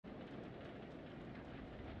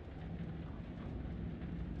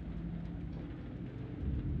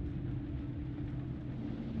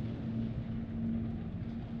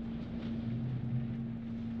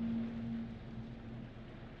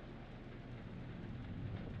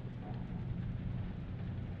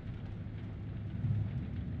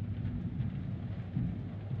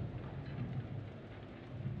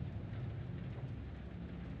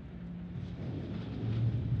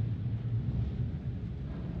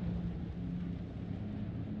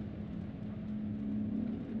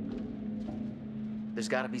There's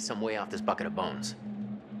gotta be some way off this bucket of bones.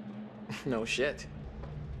 No shit.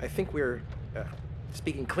 I think we're,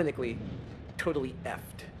 speaking clinically, totally effed.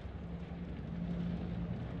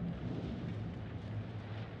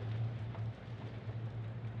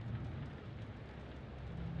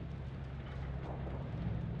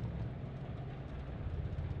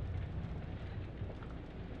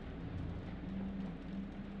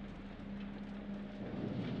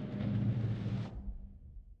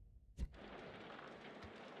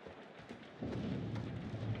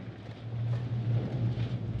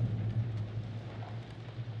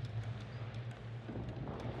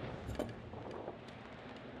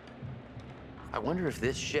 I wonder if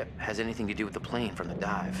this ship has anything to do with the plane from the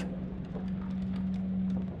dive.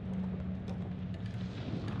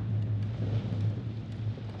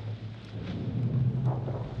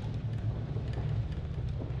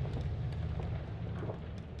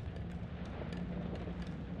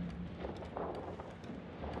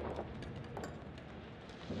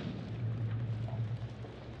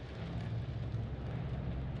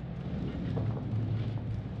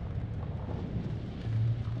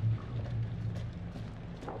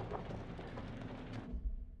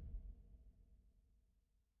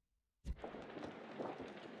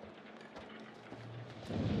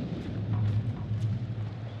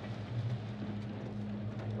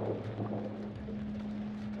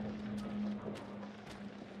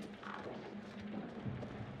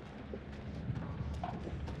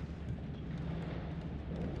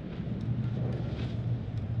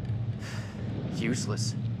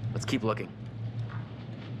 Useless. Let's keep looking.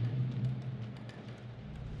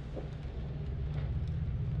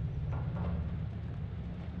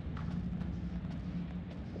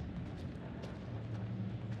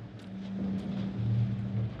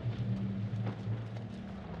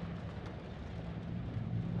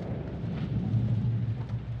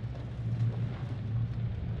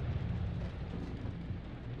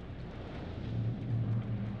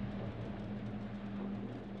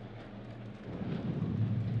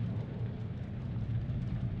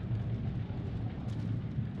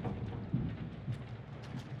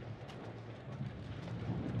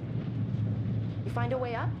 Find a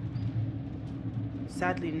way up?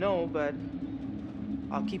 Sadly, no, but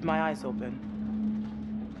I'll keep my eyes open.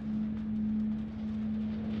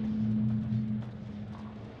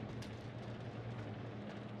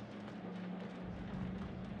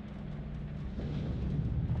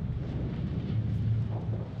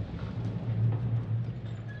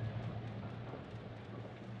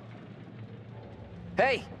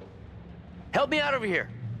 Hey! Help me out over here!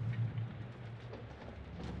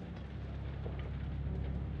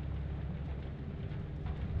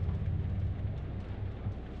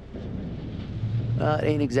 It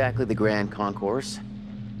ain't exactly the grand concourse,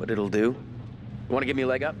 but it'll do. You want to give me a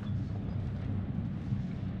leg up?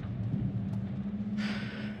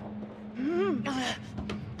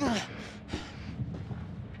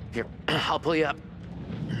 Here, I'll pull you up.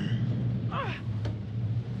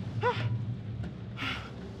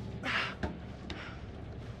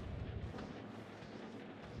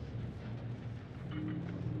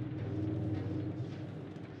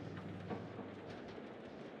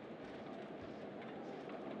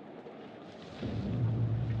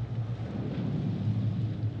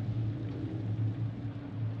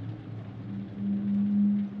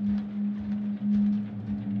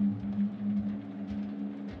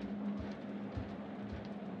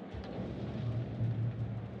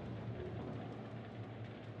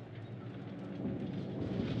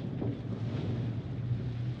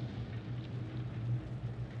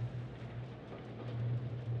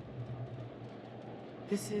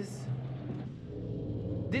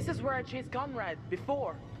 This is where I chased Conrad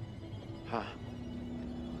before. Huh.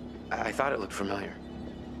 I thought it looked familiar.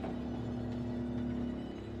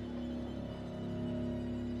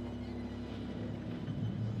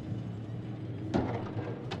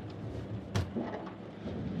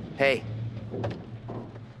 Hey.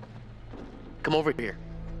 Come over here.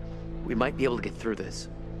 We might be able to get through this.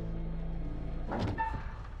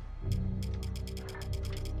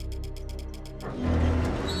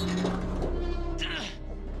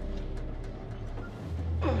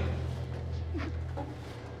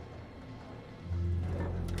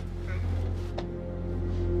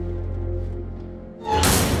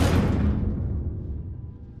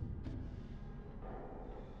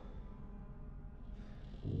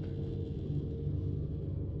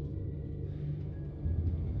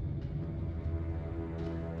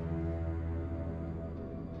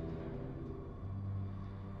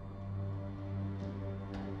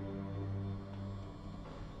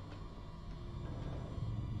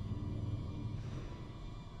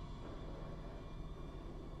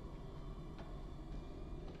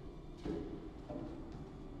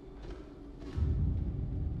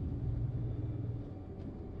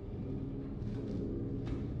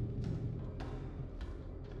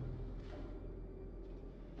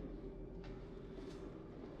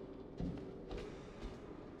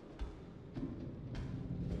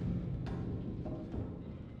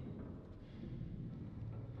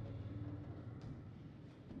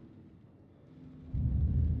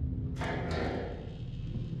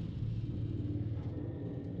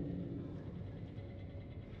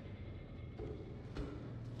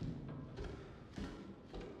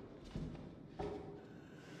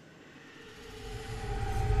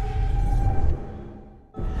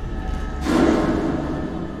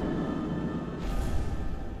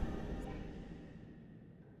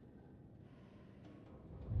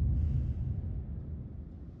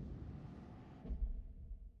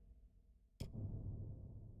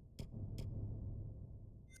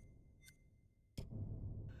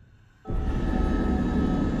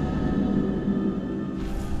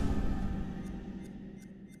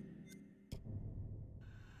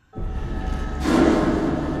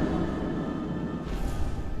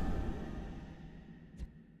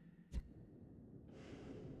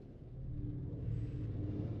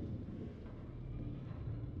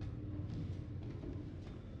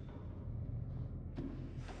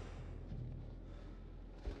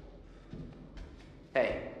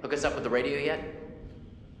 Hook us up with the radio yet?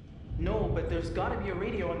 No, but there's gotta be a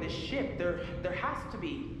radio on this ship. There has to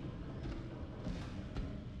be.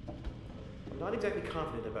 I'm not exactly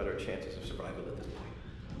confident about our chances of survival at this point.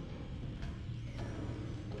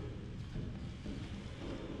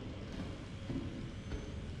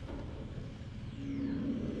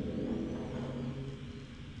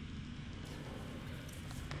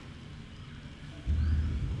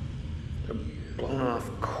 Blown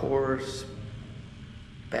off course.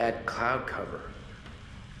 Bad cloud cover.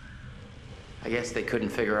 I guess they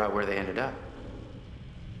couldn't figure out where they ended up.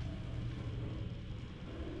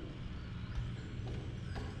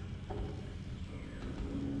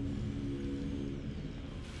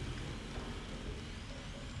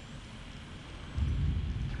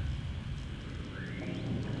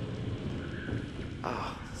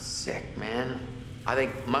 Oh, sick, man. I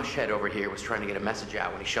think Mushhead over here was trying to get a message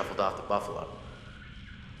out when he shuffled off the Buffalo.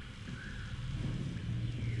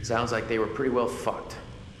 Sounds like they were pretty well fucked.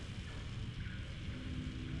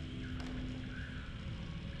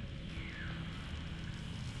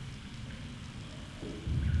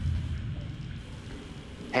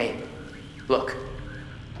 Hey, look.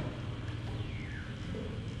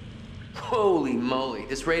 Holy moly,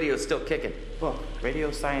 this radio's still kicking. Well, radio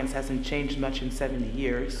science hasn't changed much in 70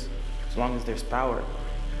 years, as long as there's power.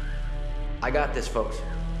 I got this, folks.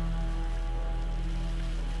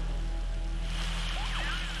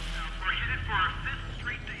 We're headed for our 5th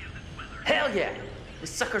straight day of this weather. Hell yeah! This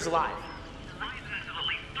sucker's alive. Horizon until at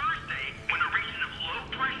least Thursday, when a region of low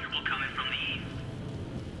pressure will come in from the east.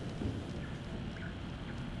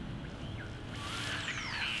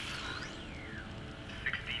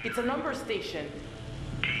 It's a number station.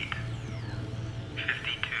 8, 52,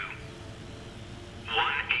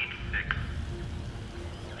 186,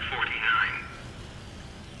 49,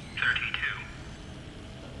 32.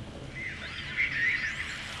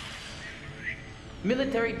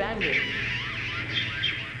 Military bandit.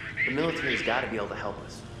 The military's gotta be able to help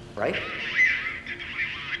us, right?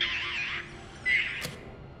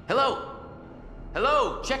 Hello?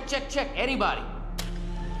 Hello? Check, check, check. Anybody?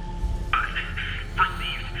 Received.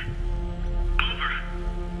 Over.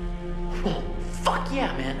 Oh, fuck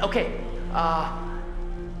yeah, man. Okay,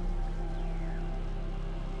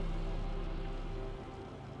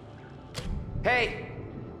 Hey,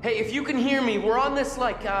 if you can hear me, we're on this,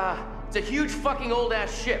 like, it's a huge fucking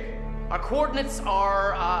old-ass ship. Our coordinates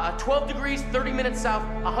are, 12 degrees, 30 minutes south,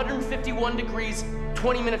 151 degrees,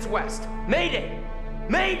 20 minutes west. Mayday!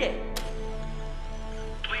 Mayday!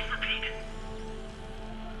 Please repeat.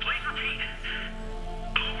 Please repeat.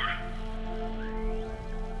 Over.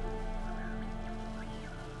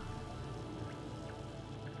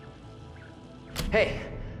 Hey,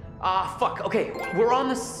 fuck, okay, we're on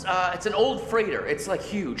this, it's an old freighter. It's, like,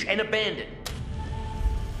 huge and abandoned.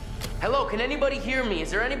 Hello, can anybody hear me? Is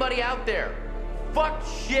there anybody out there? Fuck,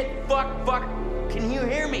 shit, fuck. Can you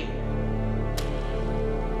hear me?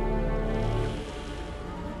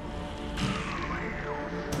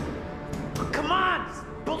 Come on! This is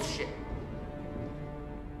bullshit.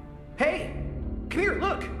 Hey! Come here,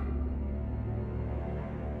 look!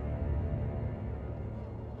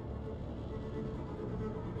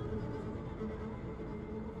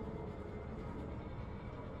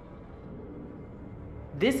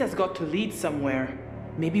 This has got to lead somewhere.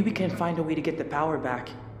 Maybe we can find a way to get the power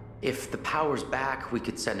back. If the power's back, we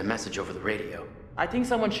could send a message over the radio. I think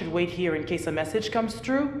someone should wait here in case a message comes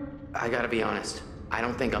through. I gotta be honest, I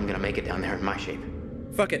don't think I'm gonna make it down there in my shape.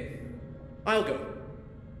 Fuck it. I'll go.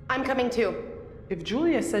 I'm coming too. If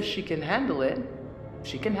Julia says she can handle it,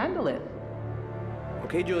 she can handle it.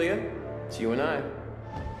 Okay, Julia. It's you and I.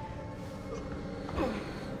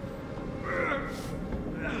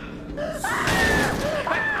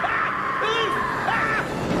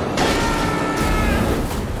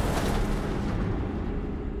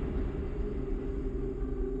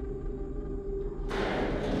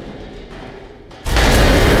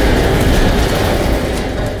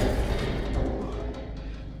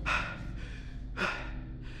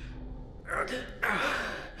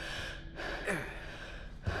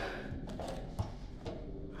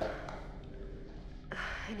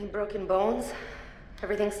 Any broken bones?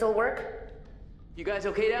 Everything still work? You guys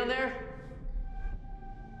okay down there?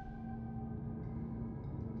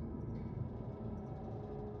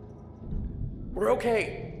 We're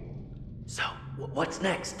okay. So, what's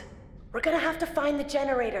next? We're gonna have to find the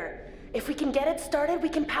generator. If we can get it started, we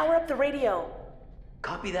can power up the radio.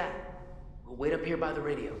 Copy that. We'll wait up here by the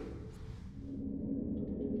radio.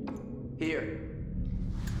 Here.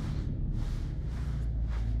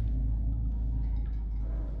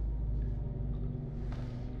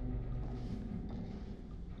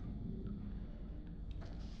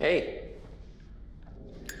 Hey.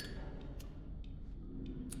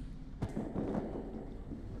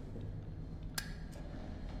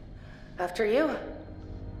 After you.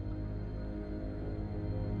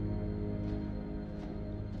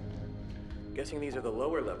 Guessing these are the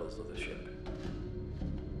lower levels of the ship.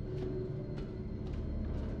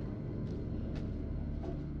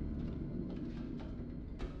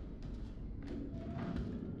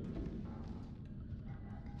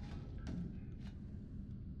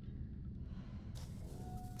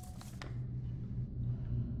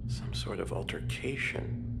 Some sort of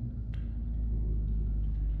altercation.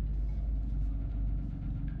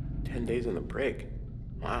 10 days in the brig.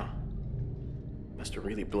 Wow. Must have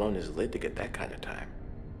really blown his lid to get that kind of time.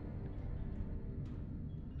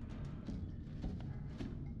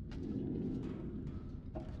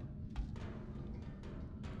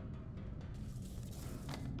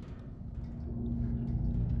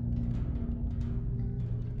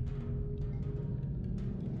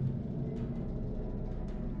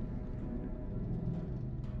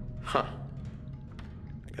 Huh.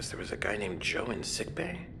 I guess there was a guy named Joe in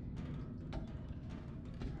sickbay.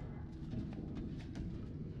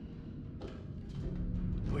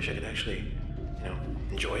 I wish I could actually,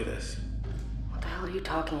 enjoy this. What the hell are you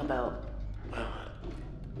talking about? Well,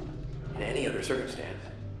 in any other circumstance,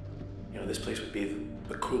 this place would be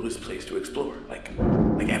the coolest place to explore, like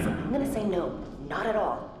ever. I'm gonna say no. Not at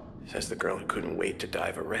all. Says the girl who couldn't wait to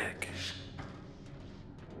dive a wreck.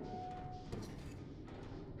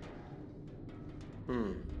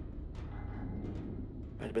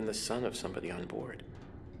 Might have been the son of somebody on board.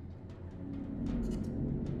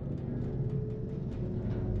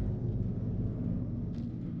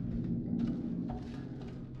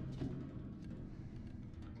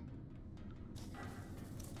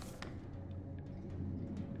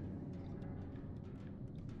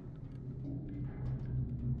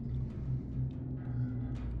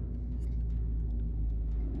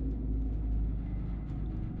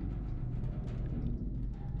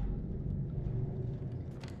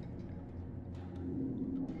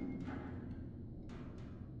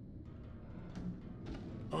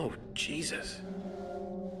 Oh, Jesus.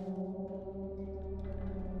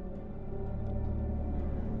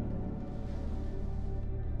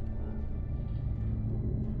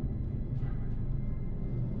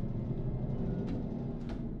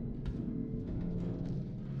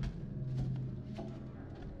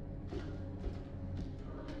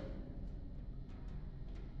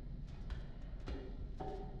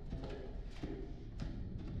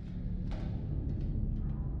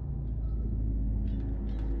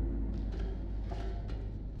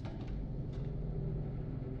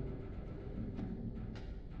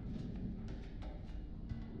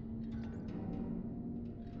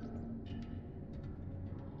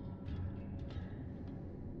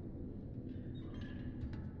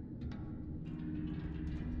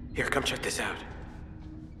 Here, come check this out.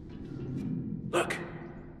 Look,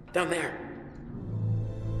 down there.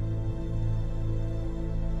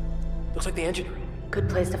 Looks like the engine room. Good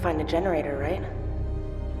place to find a generator, right?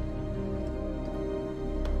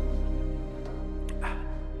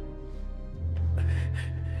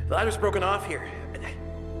 The ladder's broken off here.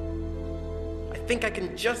 I think I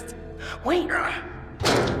can just... Wait! Are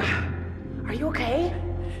you okay?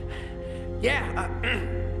 Yeah,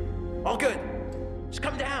 all good. Just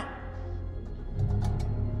come down.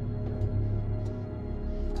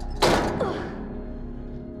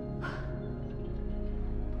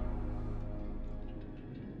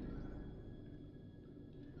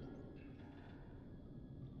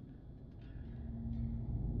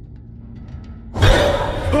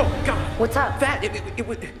 Oh, God. What's up? That, it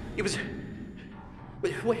was...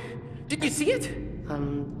 Wait, didn't you see it?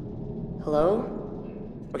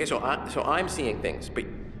 Hello? Okay, so I'm seeing things, but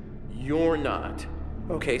you're not.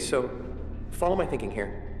 Okay, so follow my thinking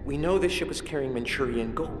here. We know this ship was carrying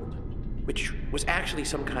Manchurian gold, which was actually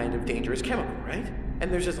some kind of dangerous chemical, right?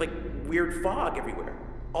 And there's this weird fog everywhere,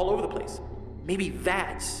 all over the place. Maybe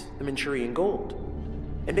that's the Manchurian gold.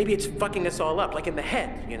 And maybe it's fucking us all up, in the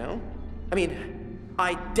head, I mean,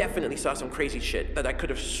 I definitely saw some crazy shit that I could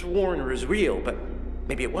have sworn was real, but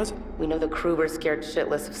maybe it wasn't. We know the crew were scared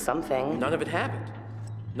shitless of something. None of it happened.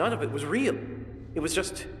 None of it was real. It was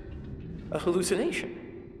just a hallucination.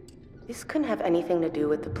 This couldn't have anything to do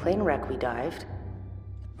with the plane wreck we dived.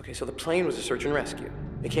 Okay, so the plane was a search and rescue.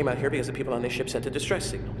 They came out here because the people on this ship sent a distress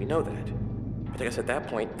signal. We know that. But I guess at that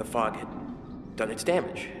point, the fog had done its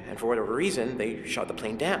damage. And for whatever reason, they shot the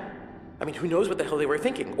plane down. I mean, who knows what the hell they were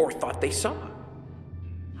thinking or thought they saw?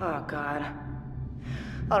 Oh, God.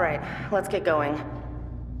 All right, let's get going.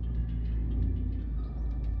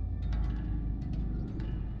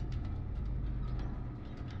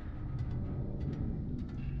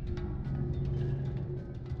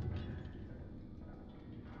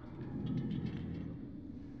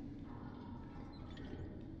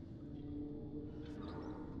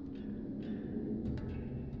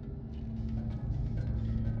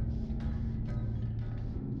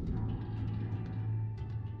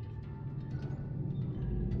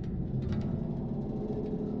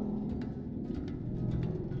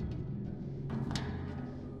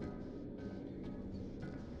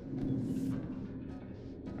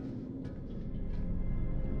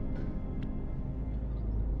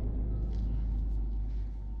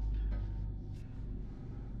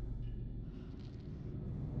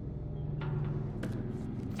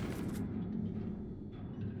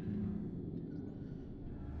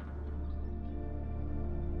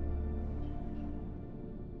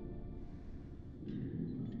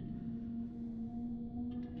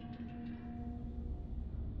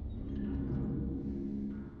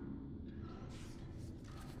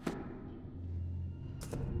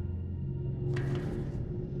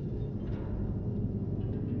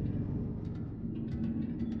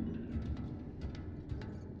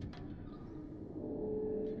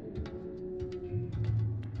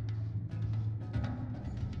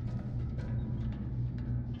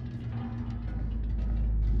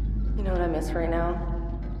 miss right now.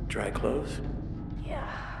 Dry clothes? Yeah.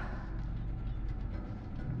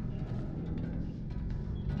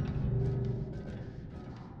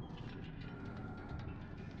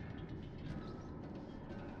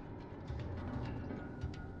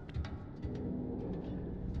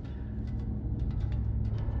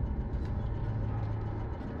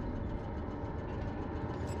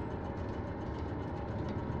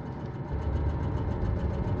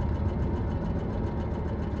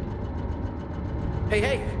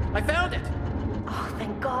 Hey, I found it! Oh,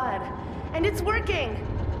 thank God. And it's working!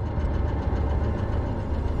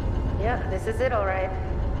 Yeah, this is it, all right.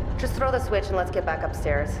 Just throw the switch and let's get back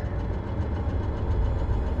upstairs.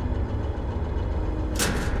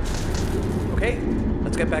 Okay,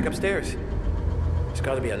 let's get back upstairs. There's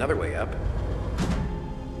gotta be another way up.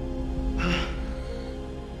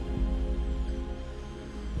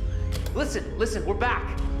 Listen, we're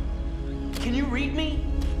back. Can you read me?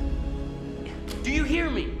 Do you hear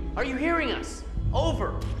me? Are you hearing us?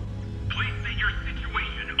 Over. Please state your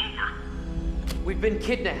situation. Over. We've been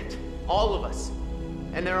kidnapped. All of us.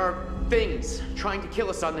 And there are things trying to kill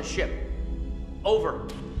us on the ship. Over.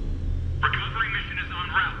 Recovery mission is en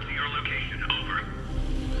route to your location. Over.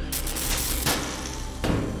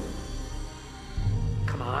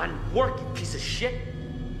 Come on, work, you piece of shit.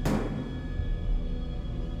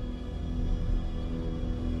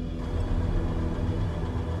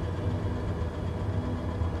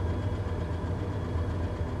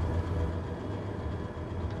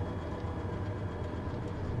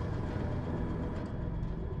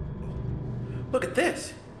 Look at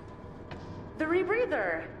this! The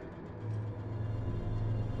rebreather!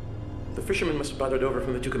 The fisherman must have brought it over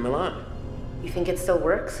from the Duke of Milan. You think it still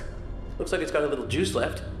works? Looks like it's got a little juice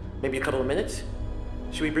left. Maybe a couple of minutes.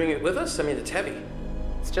 Should we bring it with us? I mean, it's heavy.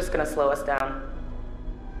 It's just gonna slow us down.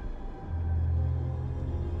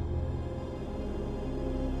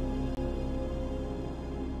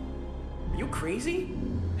 Are you crazy?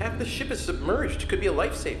 Half the ship is submerged. It could be a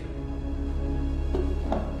lifesaver.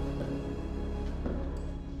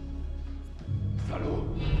 Salaud!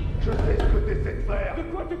 Je sais ce que t'essaies de faire! De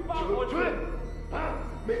quoi tu parles? Tu veux me tuer? Hein?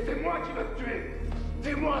 Mais c'est moi qui vais te tuer!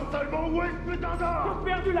 Dis-moi seulement où est ce putain d'or! T'as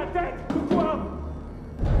perdu la tête ou quoi?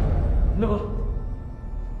 Non.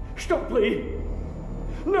 Je t'en prie.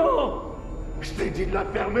 Non! Je t'ai dit de la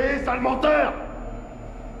fermer, sale menteur!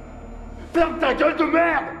 Ferme ta gueule de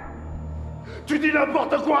merde! Tu dis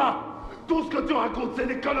n'importe quoi! Tout ce que tu racontes, c'est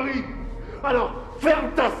des conneries! Alors,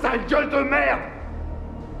 ferme ta sale gueule de merde!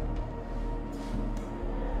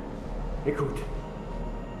 Écoute.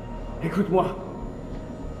 Écoute-moi.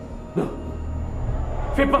 Non.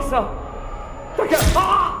 Fais pas ça. Ta gueule.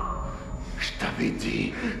 Ah! Je t'avais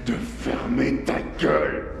dit de fermer ta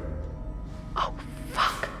gueule! Oh,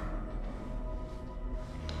 fuck.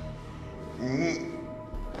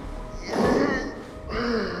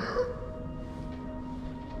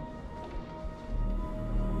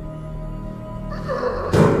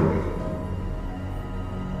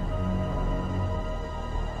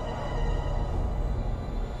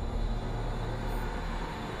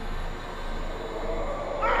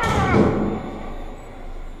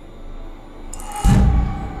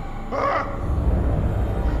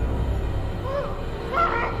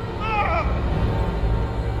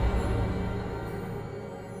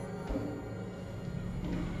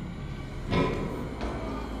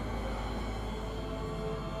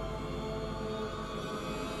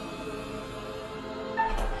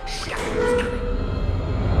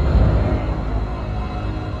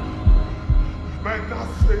 Maintenant,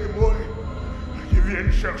 c'est moi qui viens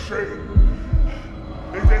me chercher.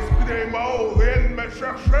 Les esprits des morts viennent me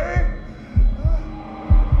chercher.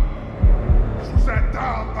 Je vous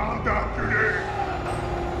attends, bande d'enculés.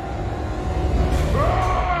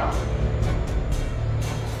 Ah!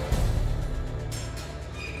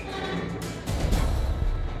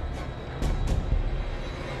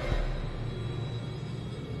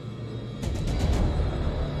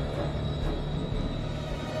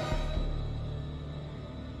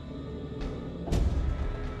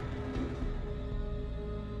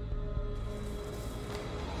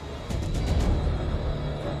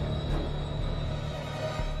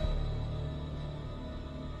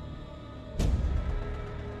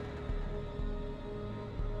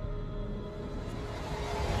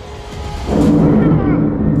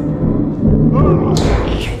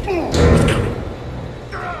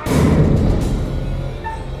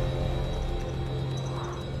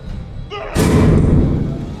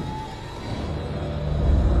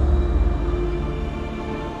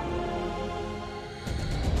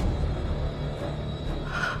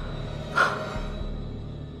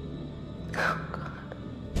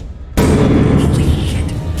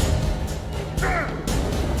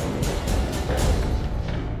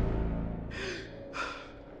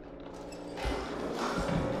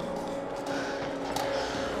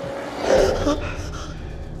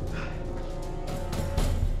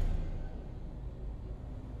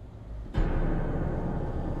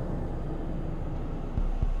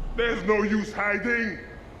 There's no use hiding,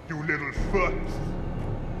 you little foot.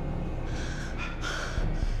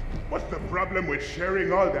 What's the problem with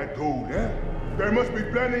sharing all that gold, eh? There must be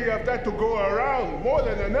plenty of that to go around, more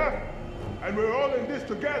than enough. And we're all in this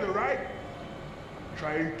together, right?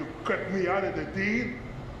 Trying to cut me out of the deal?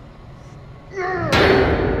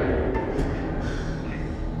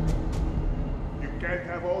 You can't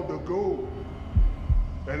have all the gold.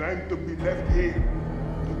 And I'm to be left here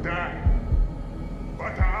to die.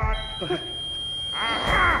 But aha!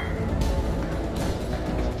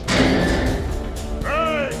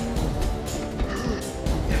 Hey!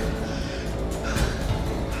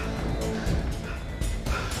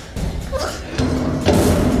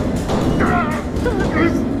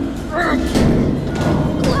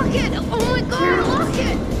 Lock it! Oh my god, lock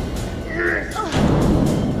it!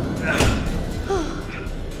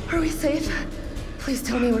 Are we safe? Please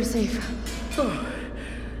tell me we're safe. Oh.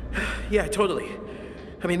 Yeah, totally.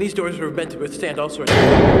 I mean, these doors were meant to withstand all sorts of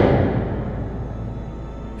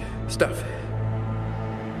stuff.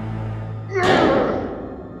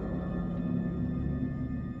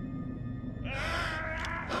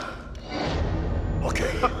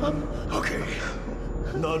 Okay.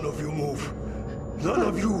 None of you move. None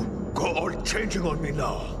of you go all changing on me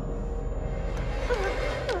now.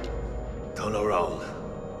 Turn around.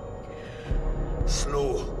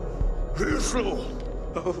 Slow. Real slow.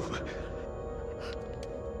 Oh.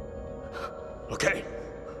 Okay.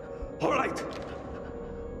 All right.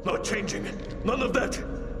 Not changing. None of that.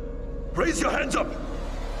 Raise your hands up.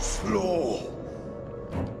 Slow.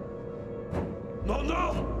 No.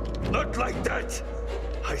 Not like that.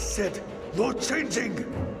 I said no changing.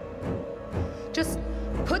 Just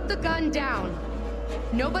put the gun down.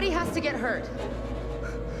 Nobody has to get hurt.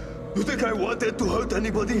 You think I wanted to hurt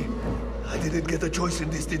anybody? I didn't get a choice in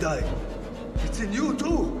this, did I? It's in you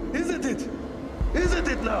too, isn't it? Isn't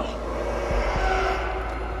it now?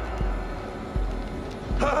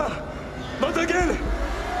 Not again!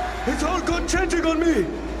 It's all gone changing on me!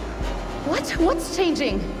 What? What's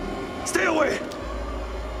changing? Stay away!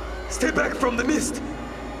 Stay back from the mist!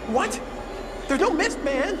 What? There's no mist,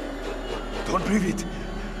 man! Don't breathe it!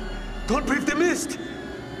 Don't breathe the mist!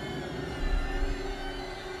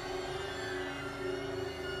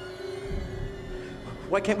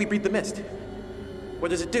 Why can't we breathe the mist? What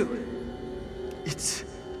does it do? It's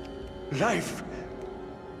life.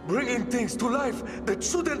 Bringing things to life that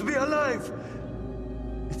shouldn't be alive.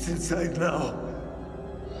 It's inside now.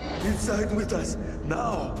 Inside with us,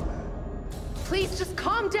 now. Please just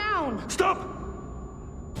calm down. Stop!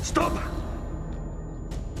 Stop!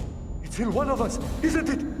 It's in one of us, isn't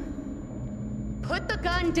it? Put the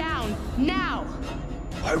gun down, now!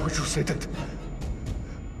 Why would you say that?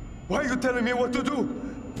 Why are you telling me what to do?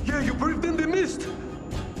 Yeah, you breathed in the mist.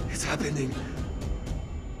 It's happening.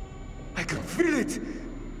 I can feel it.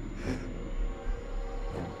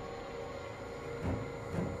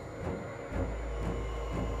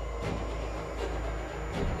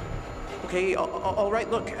 Okay, all right,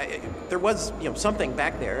 look, there was, something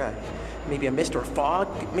back there. Maybe a mist or fog,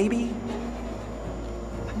 maybe?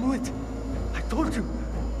 I knew it. I told you.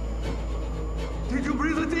 Did you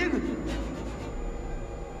breathe it in?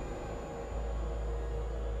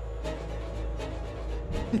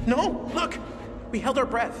 No, look! We held our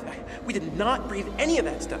breath. We did not breathe any of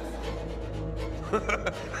that stuff.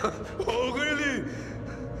 Oh, really?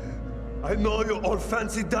 I know you're all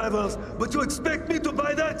fancy divers, but you expect me to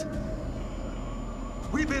buy that?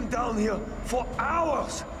 We've been down here for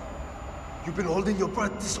hours. You've been holding your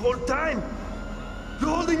breath this whole time. You're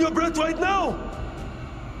holding your breath right now.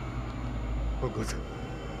 Oh, good.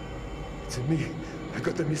 It's in me. I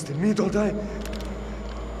got the mist in me, don't I?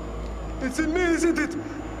 It's in me, isn't it?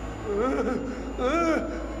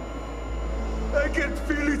 I can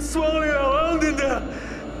feel it swirling around in there.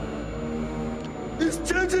 It's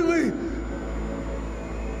changing me.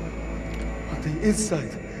 On the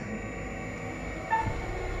inside.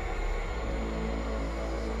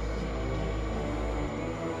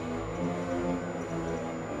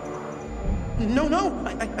 No,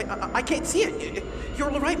 I can't see it.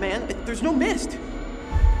 You're all right, man. There's no mist.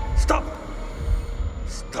 Stop!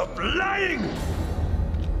 Stop lying!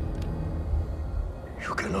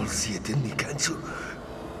 You can all see it in me, can't you?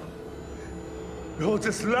 You're all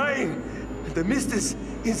just lying. The mist is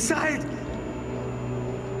inside.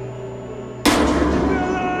 We're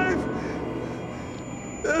alive!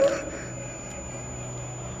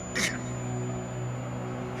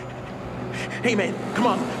 Hey, man, come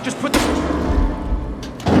on. Just put the...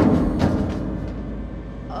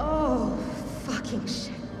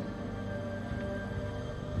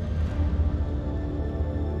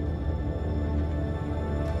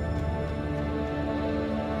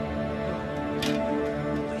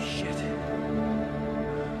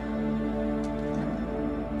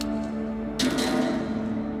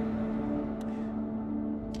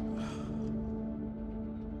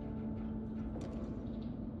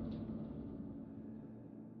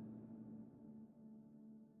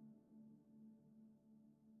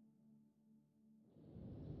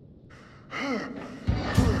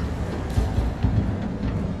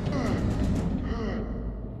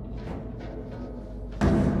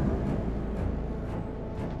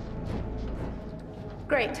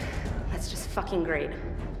 Great. That's just fucking great.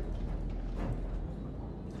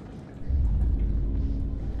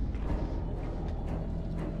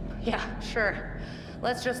 Yeah, sure.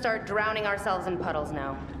 Let's just start drowning ourselves in puddles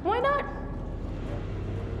now. Why not?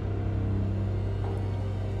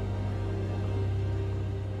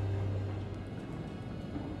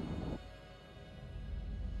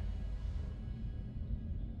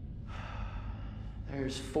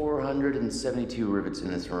 There's 472 rivets in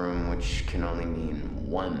this room, which can only mean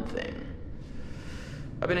one thing.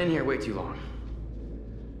 I've been in here way too long.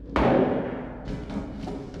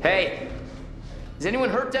 Hey! Is anyone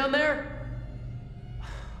hurt down there?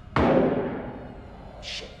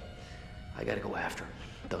 Shit. I gotta go after him,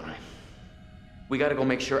 don't I? We gotta go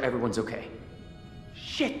make sure everyone's okay.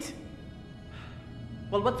 Shit!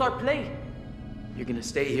 Well, what's our play? You're gonna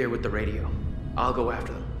stay here with the radio. I'll go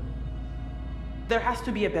after them. There has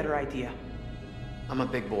to be a better idea. I'm a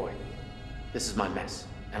big boy. This is my mess,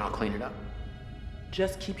 and I'll clean it up.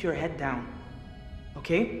 Just keep your head down,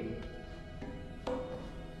 okay?